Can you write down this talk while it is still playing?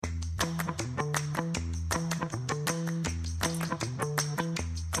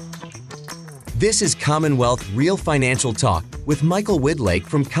This is Commonwealth Real Financial Talk with Michael Widlake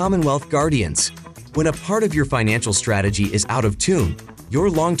from Commonwealth Guardians. When a part of your financial strategy is out of tune, your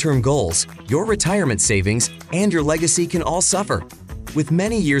long-term goals, your retirement savings, and your legacy can all suffer. With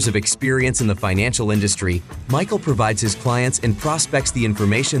many years of experience in the financial industry, Michael provides his clients and prospects the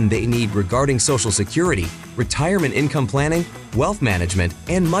information they need regarding Social Security, retirement income planning, wealth management,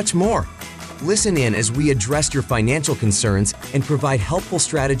 and much more. Listen in as we address your financial concerns and provide helpful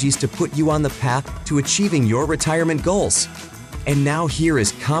strategies to put you on the path to achieving your retirement goals. And now here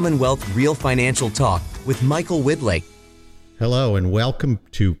is Commonwealth Real Financial Talk with Michael Widlake. Hello and welcome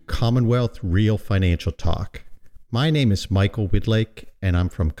to Commonwealth Real Financial Talk. My name is Michael Widlake and I'm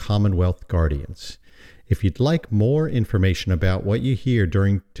from Commonwealth Guardians. If you'd like more information about what you hear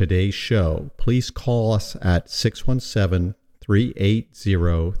during today's show, please call us at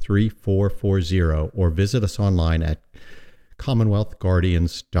 617-380-3440 or visit us online at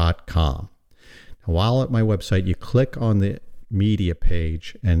commonwealthguardians.com. Now, while at my website, you click on the media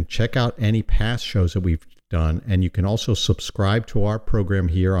page and check out any past shows that we've done, and you can also subscribe to our program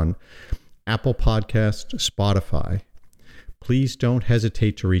here on Apple Podcast, Spotify. Please don't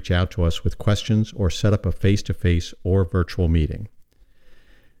hesitate to reach out to us with questions or set up a face-to-face or virtual meeting.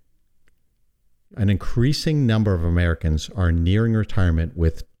 An increasing number of Americans are nearing retirement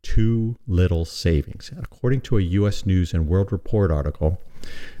with too little savings. According to a U.S. News and World Report article,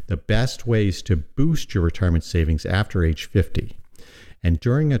 the best ways to boost your retirement savings after age 50. And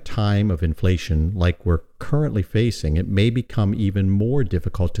during a time of inflation like we're currently facing, it may become even more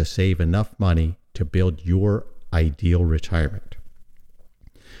difficult to save enough money to build your ideal retirement.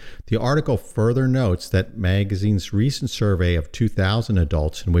 The article further notes that magazine's recent survey of 2,000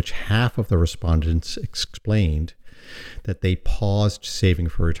 adults, in which half of the respondents explained that they paused saving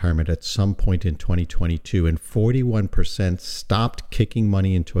for retirement at some point in 2022, and 41% stopped kicking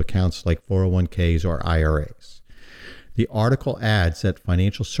money into accounts like 401ks or IRAs. The article adds that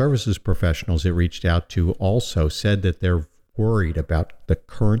financial services professionals it reached out to also said that they're worried about the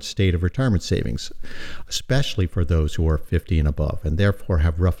current state of retirement savings, especially for those who are 50 and above, and therefore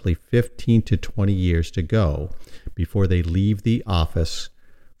have roughly 15 to 20 years to go before they leave the office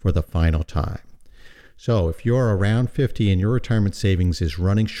for the final time. So if you're around 50 and your retirement savings is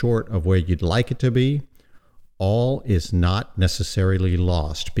running short of where you'd like it to be, all is not necessarily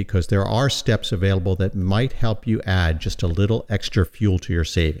lost, because there are steps available that might help you add just a little extra fuel to your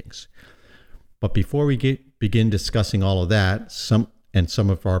savings. But before we begin discussing all of that, some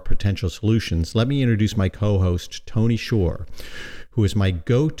of our potential solutions, let me introduce my co-host, Tony Shore, who is my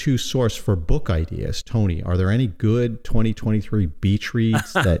go-to source for book ideas. Tony, are there any good 2023 beach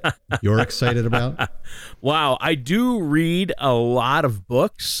reads that you're excited about? Wow, I do read a lot of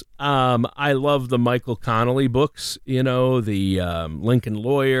books. I love the Michael Connelly books, the Lincoln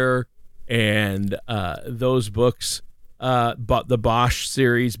Lawyer and those books, but the Bosch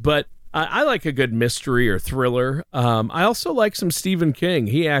series. But I like a good mystery or thriller. I also like some Stephen King.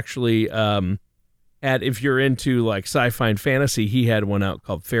 He actually if you're into like sci-fi and fantasy, he had one out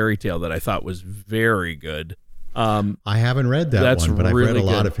called Fairy Tale that I thought was very good. I haven't read that one, but I've read a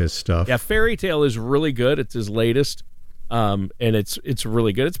lot of his stuff. Yeah, Fairy Tale is really good. It's his latest, and it's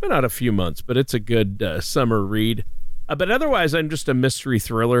really good. It's been out a few months, but it's a good summer read. But otherwise, I'm just a mystery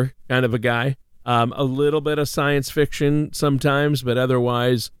thriller kind of a guy. A little bit of science fiction sometimes, but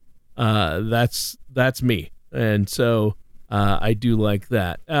otherwise, that's me. And so I do like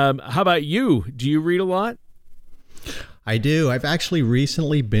that. How about you? Do you read a lot? I do. I've actually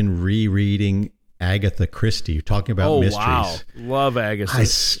recently been rereading Agatha Christie, talking about mysteries. Wow. Love Agatha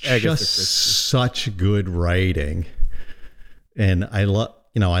Christie. Such good writing. And I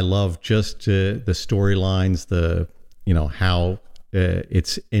love just the storylines, how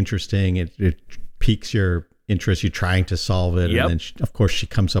it's interesting. It piques your interest. You're trying to solve it. Yep. And then, of course, she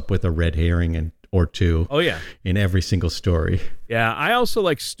comes up with a red herring or two. Oh, yeah. In every single story. Yeah, I also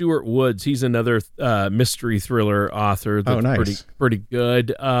like Stuart Woods. He's another mystery thriller author that's nice. pretty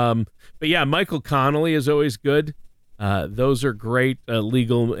good. But yeah, Michael Connelly is always good. Those are great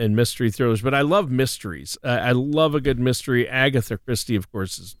legal and mystery thrillers. But I love mysteries. I love a good mystery. Agatha Christie, of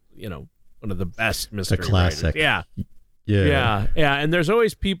course, is one of the best mystery writers. A classic. Yeah. Yeah. And there's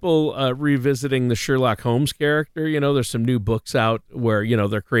always people revisiting the Sherlock Holmes character. There's some new books out where,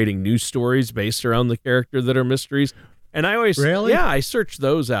 they're creating new stories based around the character that are mysteries. And I always, Really? I search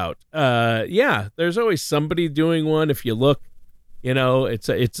those out. There's always somebody doing one. If you look,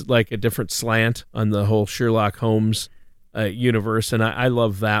 it's like a different slant on the whole Sherlock Holmes universe. And I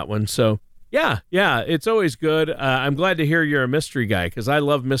love that one. So yeah, it's always good. I'm glad to hear you're a mystery guy, because I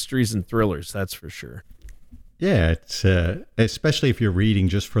love mysteries and thrillers. That's for sure. Yeah, it's especially if you're reading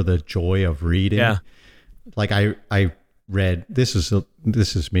just for the joy of reading. Yeah. Like I read this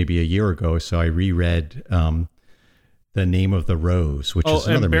is maybe a year ago, so I reread The Name of the Rose, which is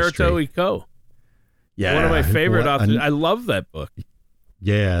another Umberto mystery. Eco. Yeah, One of my favorite authors. I love that book.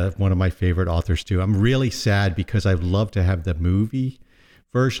 Yeah, one of my favorite authors too. I'm really sad because I'd love to have the movie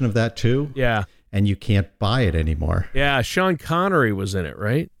version of that too. Yeah. And you can't buy it anymore. Yeah, Sean Connery was in it,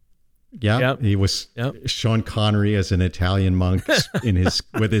 right? Yeah, Yep. he was Sean Connery as an Italian monk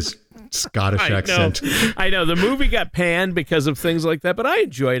with his Scottish accent. I know. The movie got panned because of things like that, but I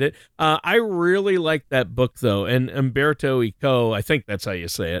enjoyed it. I really liked that book, though. And Umberto Eco, I think that's how you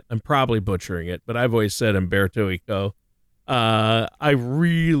say it. I'm probably butchering it, but I've always said Umberto Eco. I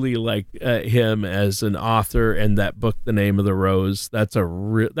really like him as an author, and that book, The Name of the Rose. That's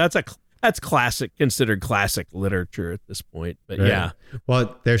classic, considered classic literature at this point. But right. yeah.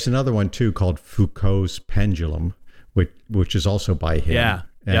 Well, there's another one too called Foucault's Pendulum, which is also by him. Yeah.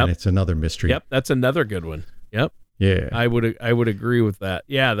 And it's another mystery. Yep, that's another good one. Yep. Yeah. I would agree with that.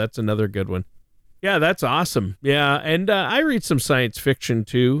 Yeah, that's another good one. Yeah, that's awesome. Yeah, and I read some science fiction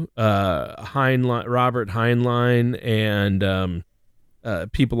too. Robert Heinlein and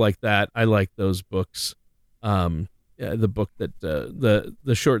people like that. I like those books. The book that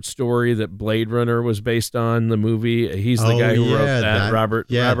the short story that Blade Runner was based on, the movie. He's the guy who wrote that. Robert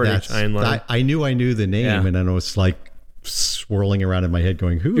H. Heinlein. I knew the name, and then it was like swirling around in my head,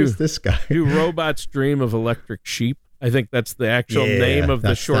 going, "Who is this guy?" Do robots dream of electric sheep? I think that's the actual name of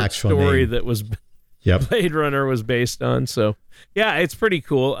the short story that was. Yep. Blade Runner was based on. So, yeah, it's pretty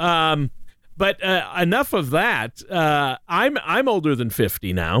cool. But enough of that. I'm older than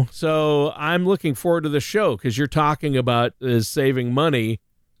 50 now, so I'm looking forward to the show because you're talking about saving money.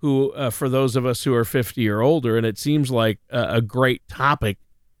 For those of us who are 50 or older, and it seems like a great topic.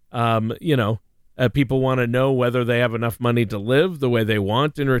 People want to know whether they have enough money to live the way they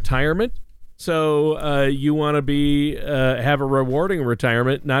want in retirement. So you want to have a rewarding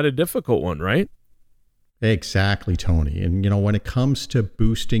retirement, not a difficult one, right? Exactly, Tony. And, when it comes to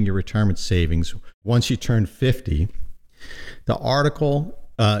boosting your retirement savings, once you turn 50, the article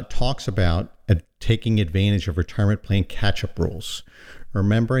talks about taking advantage of retirement plan catch-up rules.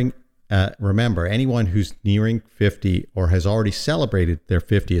 Remember, anyone who's nearing 50 or has already celebrated their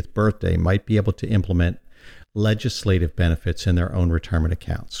 50th birthday might be able to implement legislative benefits in their own retirement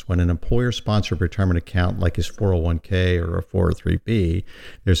accounts. When an employer-sponsored retirement account like his 401k or a 403b,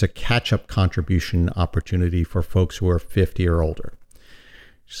 there's a catch-up contribution opportunity for folks who are 50 or older.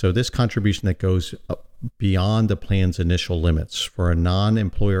 So this contribution that goes beyond the plan's initial limits. For a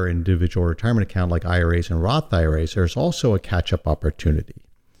non-employer individual retirement account like IRAs and Roth IRAs, there's also a catch-up opportunity.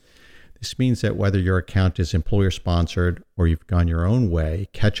 This means that whether your account is employer-sponsored or you've gone your own way,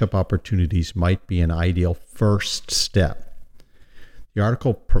 catch-up opportunities might be an ideal first step. The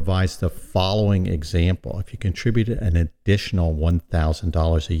article provides the following example. If you contribute an additional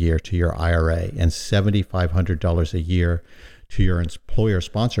 $1,000 a year to your IRA and $7,500 a year to your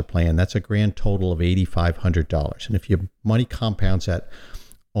employer-sponsored plan, that's a grand total of $8,500. And if your money compounds at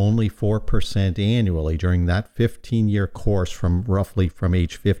only 4% annually during that 15-year course from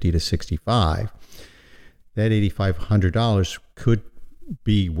age 50 to 65, that $8,500 could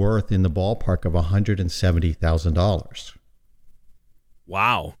be worth in the ballpark of $170,000.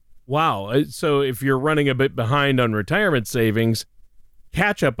 Wow. So if you're running a bit behind on retirement savings,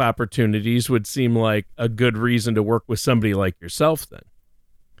 catch-up opportunities would seem like a good reason to work with somebody like yourself then.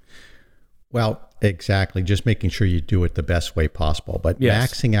 Well, exactly. Just making sure you do it the best way possible. But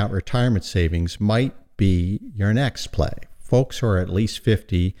maxing out retirement savings might be your next play. Folks who are at least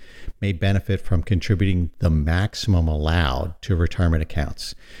 50 may benefit from contributing the maximum allowed to retirement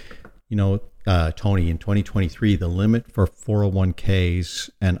accounts. Tony, in 2023, the limit for 401ks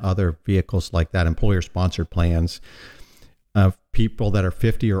and other vehicles like that, employer-sponsored plans, people that are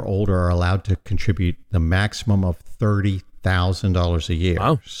 50 or older are allowed to contribute the maximum of $30,000 a year.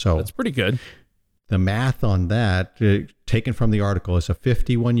 Wow, so that's pretty good. The math on that, taken from the article, is a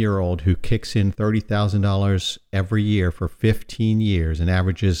 51-year-old who kicks in $30,000 every year for 15 years and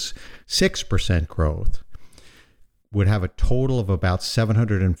averages 6% growth, would have a total of about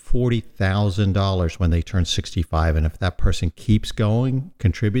 $740,000 when they turn 65. And if that person keeps going,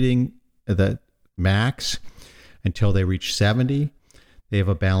 contributing the max until they reach 70, they have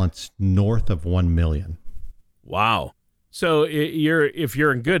a balance north of $1 million. Wow. So if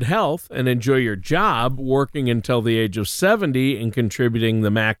you're in good health and enjoy your job, working until the age of 70 and contributing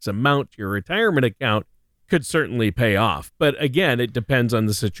the max amount to your retirement account could certainly pay off. But again, it depends on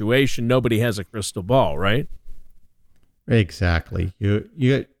the situation. Nobody has a crystal ball, right? Exactly.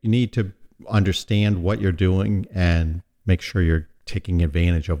 You need to understand what you're doing and make sure you're taking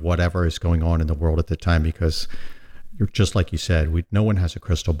advantage of whatever is going on in the world at the time, because you're just like you said, no one has a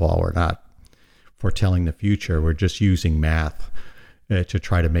crystal ball. We're not foretelling the future. We're just using math to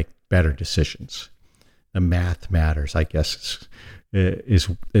try to make better decisions. The math matters, I guess, is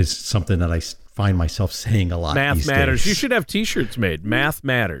something that I find myself saying a lot. Math these matters. days. You should have T-shirts made. Math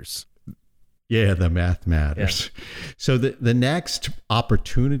matters. Yeah, the math matters. Yeah. So the next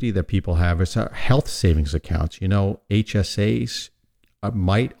opportunity that people have is health savings accounts. HSAs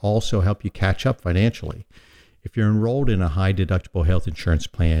might also help you catch up financially. If you're enrolled in a high deductible health insurance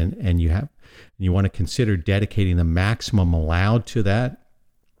plan and you want to consider dedicating the maximum allowed to that,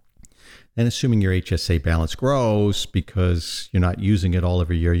 then assuming your HSA balance grows because you're not using it all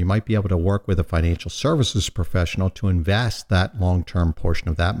every year, you might be able to work with a financial services professional to invest that long-term portion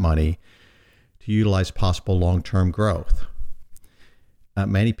of that money to utilize possible long-term growth.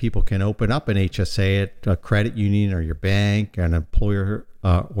 Many people can open up an HSA at a credit union or your bank. An employer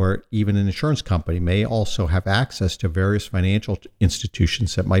or even an insurance company may also have access to various financial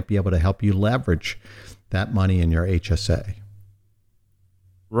institutions that might be able to help you leverage that money in your HSA.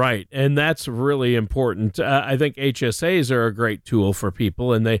 Right. And that's really important. I think HSAs are a great tool for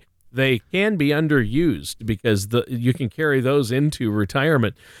people, and they can be underused because you can carry those into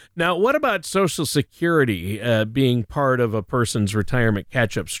retirement. Now, what about Social Security being part of a person's retirement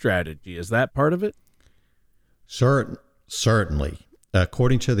catch-up strategy? Is that part of it? Certainly.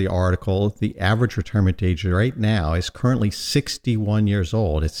 According to the article, the average retirement age right now is currently 61 years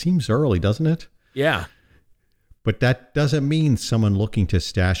old. It seems early, doesn't it? Yeah. But that doesn't mean someone looking to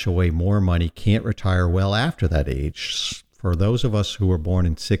stash away more money can't retire well after that age. For those of us who were born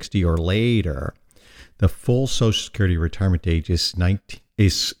in 60 or later, the full Social Security retirement age is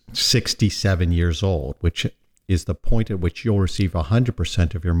 67 years old, which is the point at which you'll receive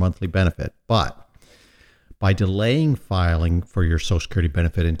 100% of your monthly benefit. But by delaying filing for your Social Security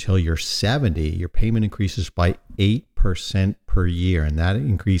benefit until you're 70, your payment increases by 8% per year, and that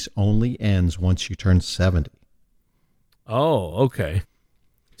increase only ends once you turn 70. Oh, okay.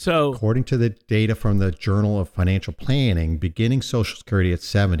 So, according to the data from the Journal of Financial Planning, beginning Social Security at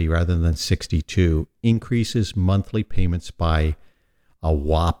 70 rather than 62 increases monthly payments by a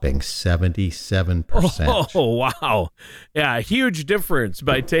whopping 77%. Oh, wow. Yeah, a huge difference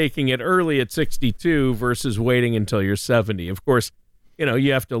by taking it early at 62 versus waiting until you're 70. Of course,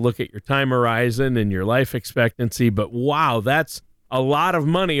 you have to look at your time horizon and your life expectancy, but wow, that's a lot of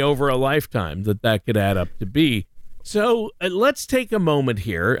money over a lifetime that could add up to be. So let's take a moment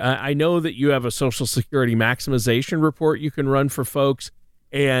here. I know that you have a Social Security maximization report you can run for folks,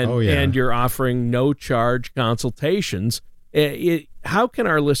 and you're offering no-charge consultations. How can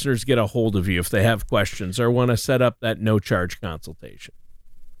our listeners get a hold of you if they have questions or want to set up that no-charge consultation?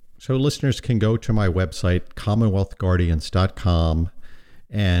 So listeners can go to my website, commonwealthguardians.com,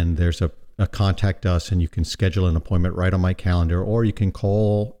 and there's a contact us, and you can schedule an appointment right on my calendar, or you can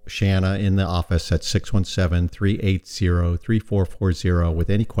call Shanna in the office at 617-380-3440 with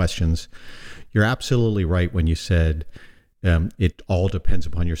any questions. You're absolutely right when you said it all depends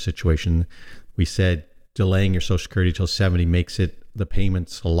upon your situation. We said delaying your Social Security till 70 makes the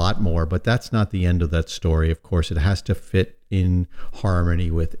payments a lot more, but that's not the end of that story. Of course, it has to fit in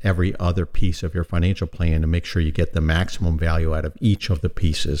harmony with every other piece of your financial plan to make sure you get the maximum value out of each of the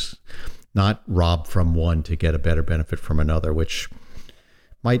pieces. Not rob from one to get a better benefit from another, which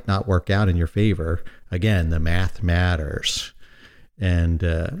might not work out in your favor. Again, the math matters.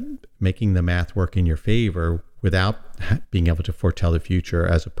 And making the math work in your favor without being able to foretell the future,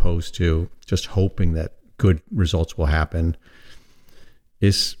 as opposed to just hoping that good results will happen,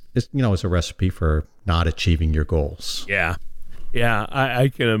 is a recipe for not achieving your goals. Yeah,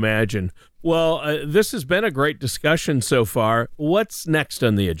 I can imagine. Well, this has been a great discussion so far. What's next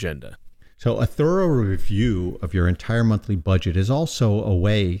on the agenda? So a thorough review of your entire monthly budget is also a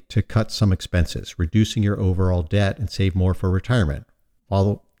way to cut some expenses, reducing your overall debt and save more for retirement.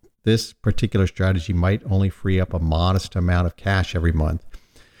 While this particular strategy might only free up a modest amount of cash every month,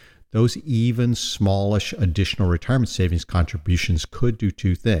 those even smallish additional retirement savings contributions could do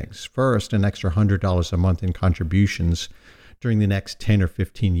two things. First, an extra $100 a month in contributions during the next 10 or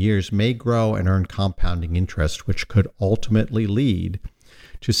 15 years may grow and earn compounding interest, which could ultimately lead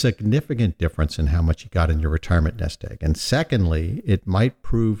to significant difference in how much you got in your retirement nest egg. And secondly, it might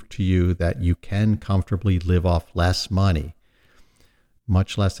prove to you that you can comfortably live off less money,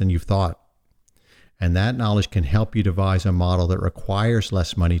 much less than you've thought. And that knowledge can help you devise a model that requires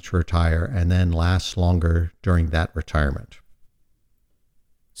less money to retire and then lasts longer during that retirement.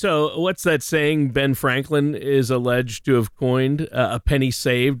 So what's that saying Ben Franklin is alleged to have coined? A penny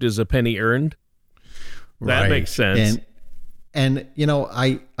saved is a penny earned. That makes sense. And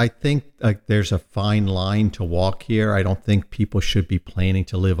I think there's a fine line to walk here. I don't think people should be planning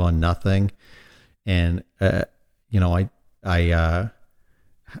to live on nothing. And I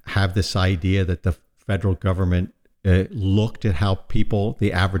have this idea that the federal government looked at how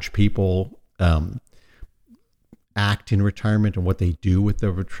the average people, act in retirement and what they do with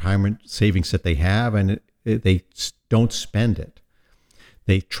the retirement savings that they have, and they don't spend it.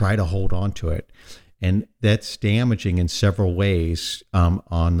 They try to hold on to it. And that's damaging in several ways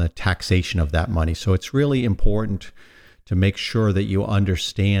on the taxation of that money. So it's really important to make sure that you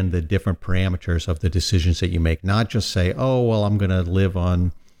understand the different parameters of the decisions that you make, not just say, oh, well, I'm going to live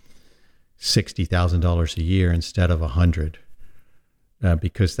on $60,000 a year instead of $100,000,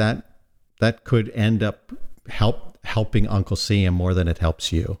 because that could end up helping Uncle Sam more than it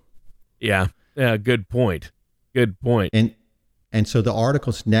helps you. Yeah. Good point. And so the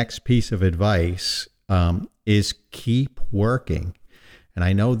article's next piece of advice is keep working. And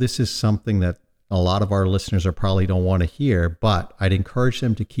I know this is something that a lot of our listeners probably don't want to hear, but I'd encourage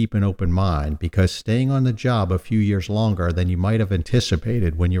them to keep an open mind, because staying on the job a few years longer than you might have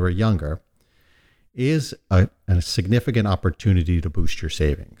anticipated when you were younger is a significant opportunity to boost your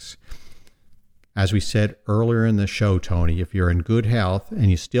savings. As we said earlier in the show, Tony, if you're in good health and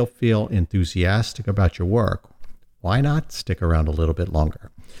you still feel enthusiastic about your work, why not stick around a little bit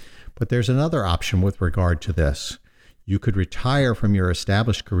longer? But there's another option with regard to this. You could retire from your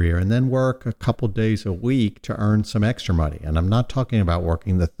established career and then work a couple days a week to earn some extra money. And I'm not talking about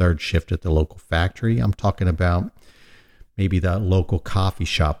working the third shift at the local factory. I'm talking about maybe the local coffee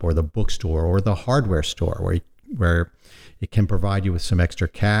shop or the bookstore or the hardware store where it can provide you with some extra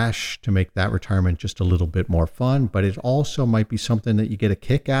cash to make that retirement just a little bit more fun, but it also might be something that you get a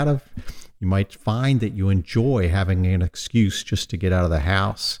kick out of. You might find that you enjoy having an excuse just to get out of the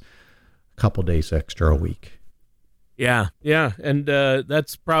house a couple days extra a week. Yeah. And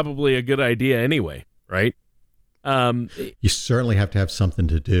that's probably a good idea anyway, right? You certainly have to have something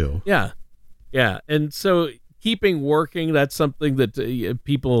to do. Yeah. And so keeping working, that's something that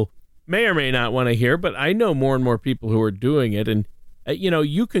people may or may not want to hear, but I know more and more people who are doing it. And,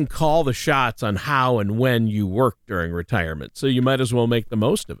 you can call the shots on how and when you work during retirement. So you might as well make the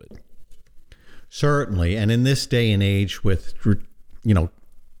most of it. Certainly. And in this day and age with, the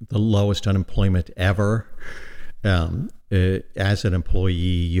lowest unemployment ever, as an employee,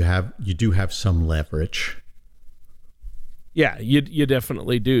 you do have some leverage. Yeah, you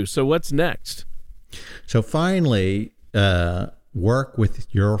definitely do. So what's next? So finally, work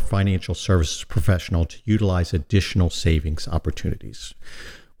with your financial services professional to utilize additional savings opportunities.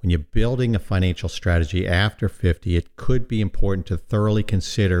 When you're building a financial strategy after 50, it could be important to thoroughly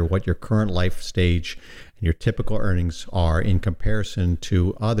consider what your current life stage and your typical earnings are in comparison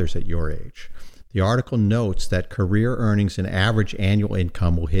to others at your age. The article notes that career earnings and average annual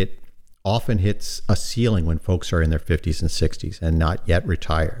income often hits a ceiling when folks are in their 50s and 60s and not yet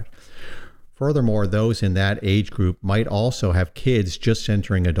retired. Furthermore, those in that age group might also have kids just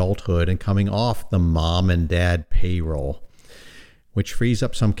entering adulthood and coming off the mom and dad payroll, which frees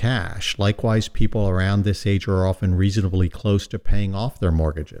up some cash. Likewise, people around this age are often reasonably close to paying off their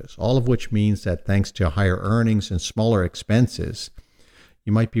mortgages, all of which means that thanks to higher earnings and smaller expenses,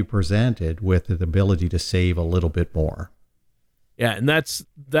 you might be presented with the ability to save a little bit more. Yeah, and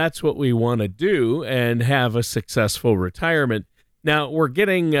that's what we want to do and have a successful retirement. Now, we're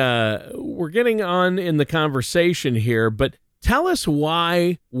getting on in the conversation here, but tell us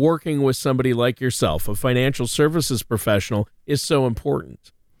why working with somebody like yourself, a financial services professional, is so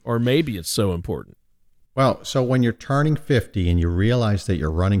important, or maybe it's so important. Well, so when you're turning 50 and you realize that you're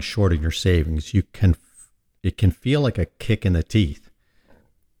running short of your savings, it can feel like a kick in the teeth.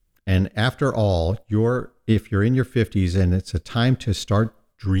 And after all, if you're in your 50s and it's a time to start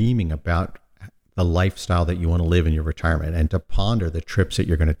dreaming about the lifestyle that you want to live in your retirement and to ponder the trips that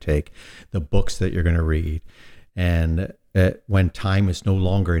you're going to take, the books that you're going to read, and when time is no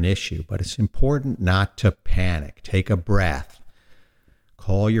longer an issue. But it's important not to panic. Take a breath.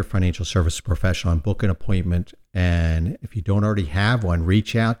 Call your financial service professional and book an appointment. And if you don't already have one,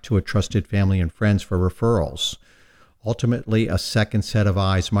 reach out to a trusted family and friends for referrals. Ultimately, a second set of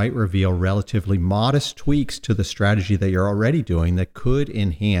eyes might reveal relatively modest tweaks to the strategy that you're already doing that could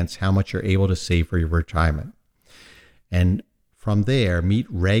enhance how much you're able to save for your retirement. And from there, meet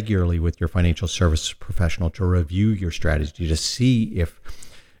regularly with your financial services professional to review your strategy to see if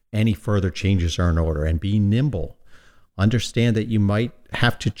any further changes are in order, and be nimble. Understand that you might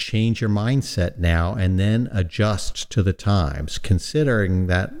have to change your mindset now and then adjust to the times, considering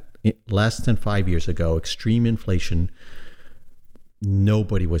that less than 5 years ago, extreme inflation,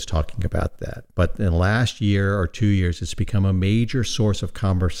 nobody was talking about that. But in the last year or 2 years, it's become a major source of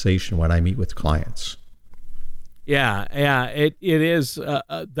conversation when I meet with clients. Yeah, it is.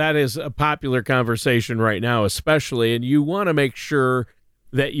 That is a popular conversation right now, especially, and you want to make sure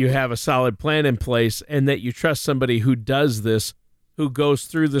that you have a solid plan in place and that you trust somebody who does this, who goes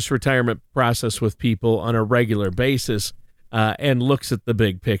through this retirement process with people on a regular basis and looks at the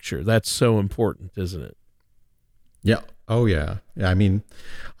big picture. That's so important, isn't it? Yeah. Oh, yeah. I mean,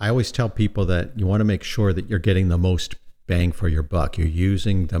 I always tell people that you want to make sure that you're getting the most bang for your buck. You're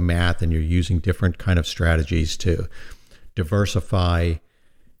using the math and you're using different kind of strategies to diversify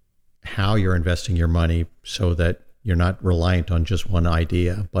how you're investing your money so that you're not reliant on just one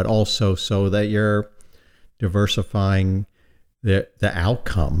idea, but also so that you're diversifying the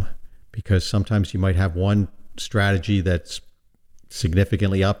outcome, because sometimes you might have one strategy that's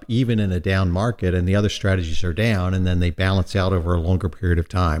significantly up even in a down market and the other strategies are down, and then they balance out over a longer period of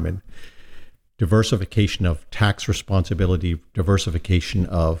time. And diversification of tax responsibility, diversification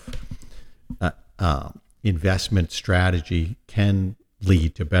of investment strategy can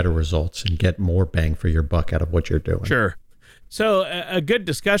lead to better results and get more bang for your buck out of what you're doing. Sure. So a good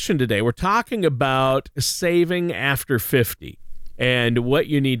discussion today. We're talking about saving after 50 and what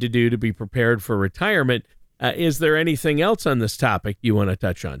you need to do to be prepared for retirement. Is there anything else on this topic you want to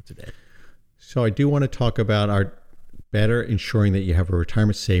touch on today? So I do want to talk about our better ensuring that you have a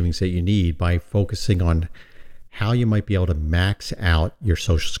retirement savings that you need by focusing on how you might be able to max out your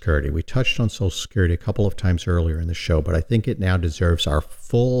Social Security. We touched on Social Security a couple of times earlier in the show, but I think it now deserves our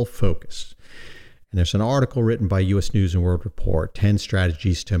full focus. And there's an article written by U.S. News and World Report, 10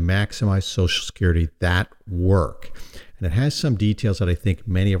 strategies to maximize Social Security that work. And it has some details that I think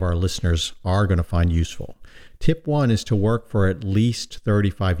many of our listeners are going to find useful. Tip 1 is to work for at least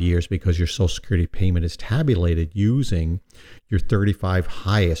 35 years because your Social Security payment is tabulated using your 35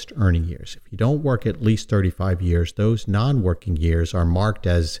 highest earning years. If you don't work at least 35 years, those non-working years are marked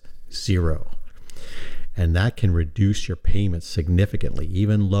as 0. And that can reduce your payments significantly.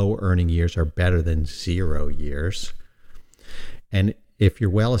 Even low earning years are better than 0 years. And if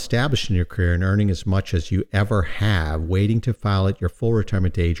you're well established in your career and earning as much as you ever have, waiting to file at your full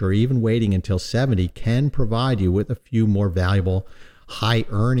retirement age or even waiting until 70 can provide you with a few more valuable high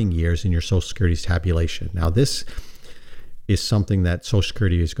earning years in your Social Security's tabulation. Now, this is something that Social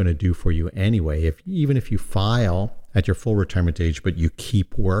Security is going to do for you anyway. Even if you file at your full retirement age, but you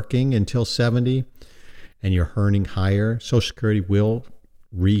keep working until 70 and you're earning higher, Social Security will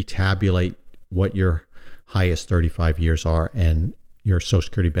retabulate what your highest 35 years are, and your Social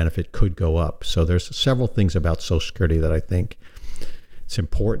Security benefit could go up. So there's several things about Social Security that I think it's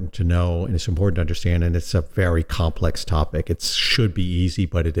important to know and it's important to understand, and it's a very complex topic. It should be easy,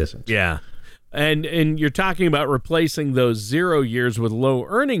 but it isn't. Yeah. And you're talking about replacing those 0 years with low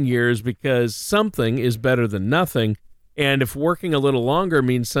earning years because something is better than nothing. And if working a little longer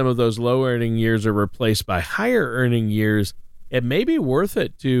means some of those low earning years are replaced by higher earning years, it may be worth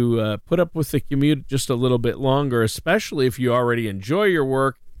it to put up with the commute just a little bit longer, especially if you already enjoy your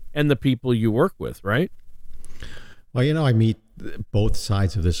work and the people you work with, right? Well, I meet both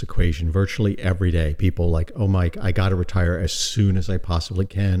sides of this equation virtually every day. People like, oh, Mike, I got to retire as soon as I possibly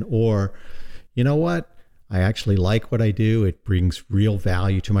can. Or, you know what? I actually like what I do. It brings real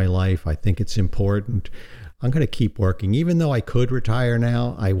value to my life. I think it's important. I'm going to keep working. Even though I could retire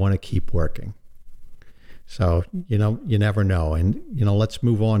now, I want to keep working. So, you never know. And, let's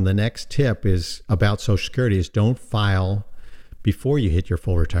move on. The next tip is about Social Security is don't file before you hit your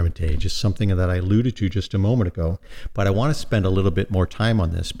full retirement age. It's something that I alluded to just a moment ago. But I want to spend a little bit more time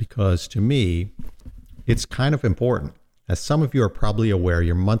on this because to me, it's kind of important. As some of you are probably aware,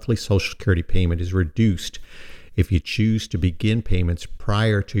 your monthly Social Security payment is reduced if you choose to begin payments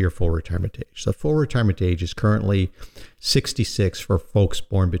prior to your full retirement age. The full retirement age is currently 66 for folks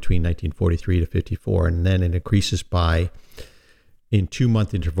born between 1943 to 54, and then it increases in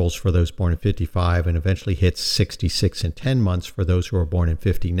 2-month intervals for those born in 55, and eventually hits 66 in 10 months for those who are born in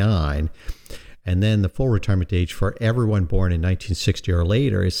 59. And then the full retirement age for everyone born in 1960 or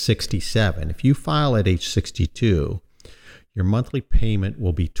later is 67. If you file at age 62, your monthly payment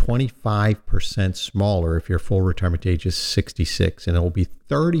will be 25% smaller if your full retirement age is 66, and it will be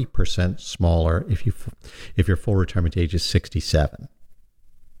 30% smaller if your full retirement age is 67.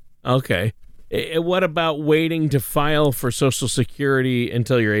 Okay. What about waiting to file for Social Security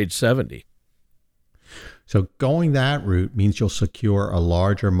until you're age 70? So going that route means you'll secure a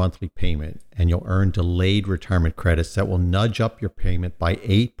larger monthly payment and you'll earn delayed retirement credits that will nudge up your payment by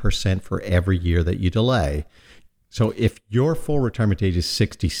 8% for every year that you delay. So if your full retirement age is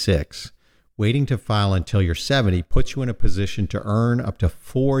 66, waiting to file until you're 70 puts you in a position to earn up to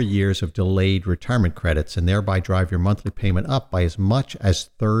 4 years of delayed retirement credits and thereby drive your monthly payment up by as much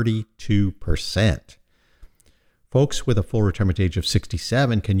as 32%. Folks with a full retirement age of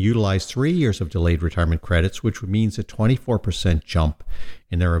 67 can utilize 3 years of delayed retirement credits, which means a 24% jump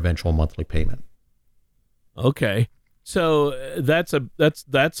in their eventual monthly payment. Okay. So that's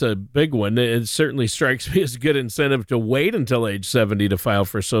a big one. It certainly strikes me as a good incentive to wait until age 70 to file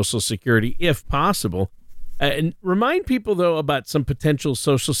for Social Security if possible. And remind people, though, about some potential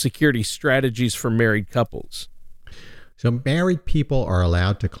Social Security strategies for married couples. So married people are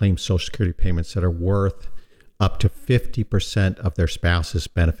allowed to claim Social Security payments that are worth up to 50% of their spouse's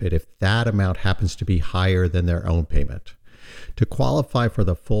benefit if that amount happens to be higher than their own payment. To qualify for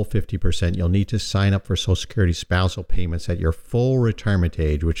the full 50%, you'll need to sign up for Social Security spousal payments at your full retirement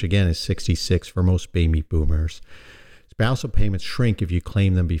age, which again is 66 for most baby boomers. Spousal payments shrink if you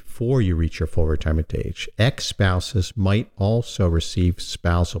claim them before you reach your full retirement age. Ex-spouses might also receive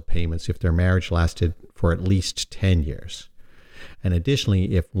spousal payments if their marriage lasted for at least 10 years. And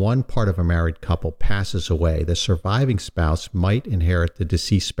additionally, if one part of a married couple passes away, the surviving spouse might inherit the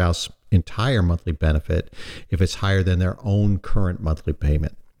deceased spouse's entire monthly benefit if it's higher than their own current monthly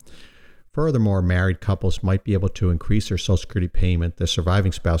payment. Furthermore, married couples might be able to increase their Social Security payment the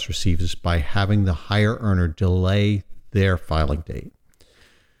surviving spouse receives by having the higher earner delay their filing date.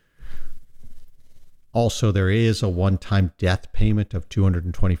 Also, there is a one-time death payment of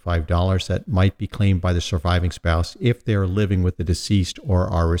 $225 that might be claimed by the surviving spouse if they are living with the deceased or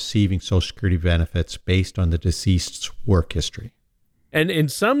are receiving Social Security benefits based on the deceased's work history. And in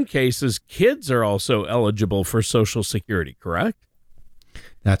some cases, kids are also eligible for Social Security, correct?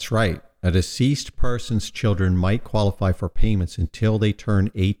 That's right. A deceased person's children might qualify for payments until they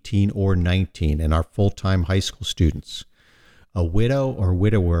turn 18 or 19 and are full-time high school students. A widow or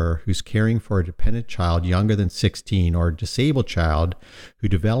widower who's caring for a dependent child younger than 16 or a disabled child who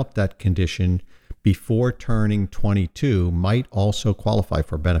developed that condition before turning 22 might also qualify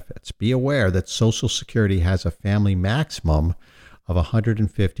for benefits. Be aware that Social Security has a family maximum of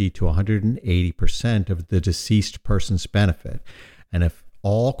 150 to 180% of the deceased person's benefit. And if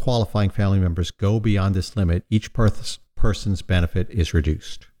all qualifying family members go beyond this limit, each person's benefit is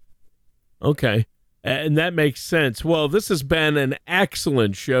reduced. Okay. And that makes sense. Well, this has been an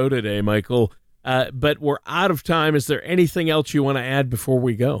excellent show today, Michael, but we're out of time. Is there anything else you want to add before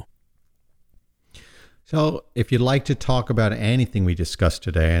we go? So if you'd like to talk about anything we discussed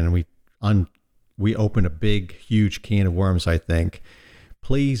today, and we opened a big, huge can of worms, I think,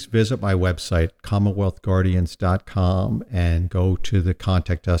 please visit my website, CommonwealthGuardians.com, and go to the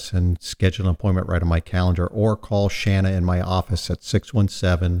Contact Us and schedule an appointment right on my calendar, or call Shanna in my office at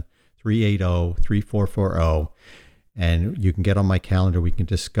 617-380-3440, and you can get on my calendar. We can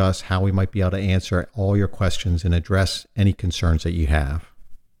discuss how we might be able to answer all your questions and address any concerns that you have.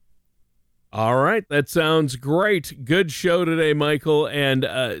 All right. That sounds great. Good show today, Michael. And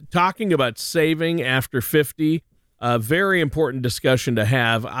talking about saving after 50, a very important discussion to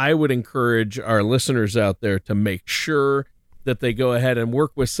have. I would encourage our listeners out there to make sure that they go ahead and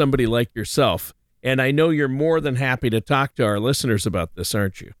work with somebody like yourself. And I know you're more than happy to talk to our listeners about this,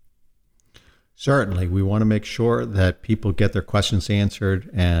 aren't you? Certainly. We want to make sure that people get their questions answered.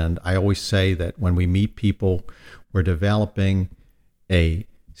 And I always say that when we meet people, we're developing a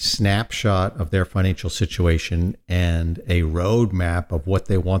snapshot of their financial situation and a roadmap of what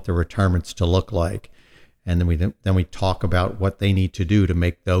they want their retirements to look like. And then we talk about what they need to do to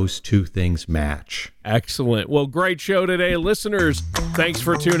make those two things match. Excellent. Well, great show today, listeners. Thanks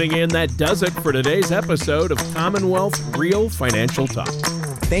for tuning in. That does it for today's episode of Commonwealth Real Financial Talk.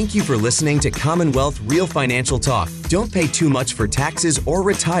 Thank you for listening to Commonwealth Real Financial Talk. Don't pay too much for taxes or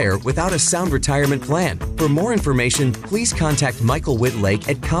retire without a sound retirement plan. For more information, please contact Michael Whitlake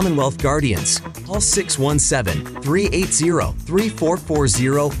at Commonwealth Guardians. Call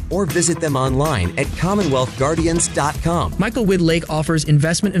 617-380-3440 or visit them online at CommonwealthGuardians.com. Michael Whitlake offers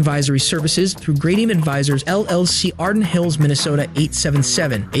investment advisory services through Gradium Advisors, LLC, Arden Hills, Minnesota,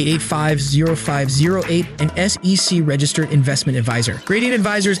 877-885-0508, an SEC registered investment advisor. Gradium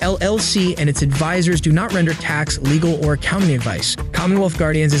Advisors Advisors LLC and its advisors do not render tax, legal, or accounting advice. Commonwealth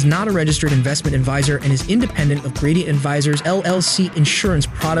Guardians is not a registered investment advisor and is independent of Gradient Advisors LLC. Insurance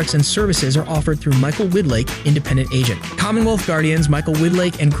products and services are offered through Michael Widlake, independent agent. Commonwealth Guardians, Michael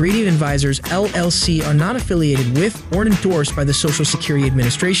Widlake, and Gradient Advisors LLC are not affiliated with or endorsed by the Social Security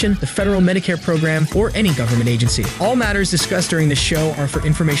Administration, the Federal Medicare Program, or any government agency. All matters discussed during this show are for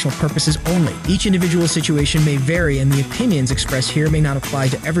informational purposes only. Each individual situation may vary, and the opinions expressed here may not apply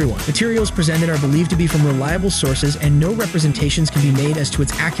to everyone. Materials presented are believed to be from reliable sources, and no representations can be made as to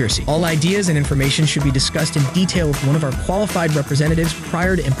its accuracy. All ideas and information should be discussed in detail with one of our qualified representatives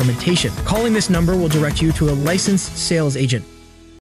prior to implementation. Calling this number will direct you to a licensed sales agent.